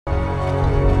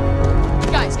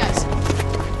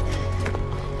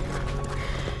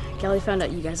Gally found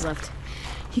out you guys left.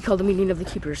 He called a meeting of the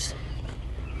keepers.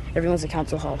 Everyone's at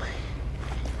council hall.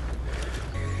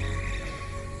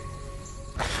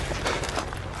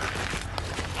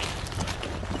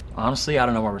 Honestly, I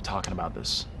don't know why we're talking about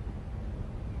this.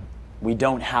 We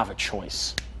don't have a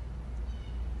choice.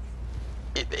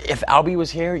 If Albie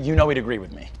was here, you know he'd agree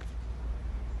with me.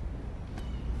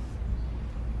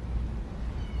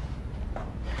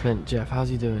 Clint, Jeff, how's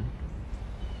he doing?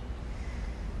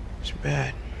 It's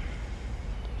bad.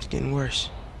 It's getting worse.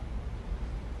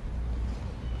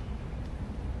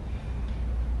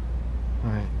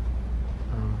 Alright.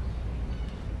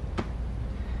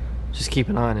 Just keep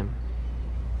an eye on him.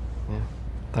 Yeah,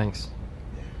 thanks.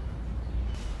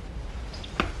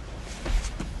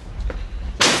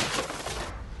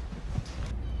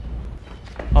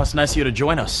 Oh, it's nice of you to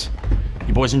join us.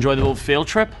 You boys enjoy the little field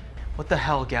trip? What the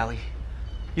hell, Gally?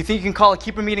 You think you can call a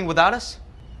keeper meeting without us?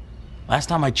 Last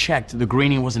time I checked, the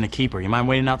greenie wasn't a keeper. You mind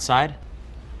waiting outside?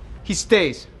 He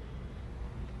stays.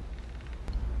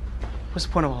 What's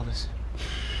the point of all this?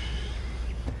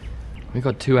 We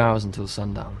got 2 hours until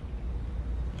sundown.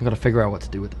 We gotta figure out what to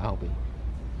do with Albie.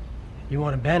 You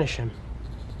want to banish him?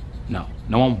 No.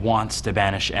 No one wants to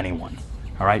banish anyone.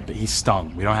 All right? But he's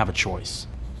stung. We don't have a choice.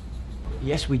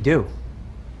 Yes, we do.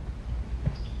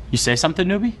 You say something,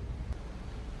 newbie?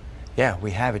 Yeah,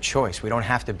 we have a choice. We don't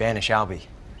have to banish Albie.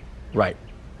 Right.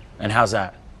 And how's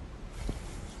that?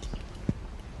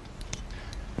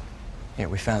 Yeah,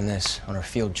 we found this on our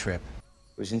field trip.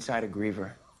 It was inside a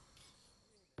griever.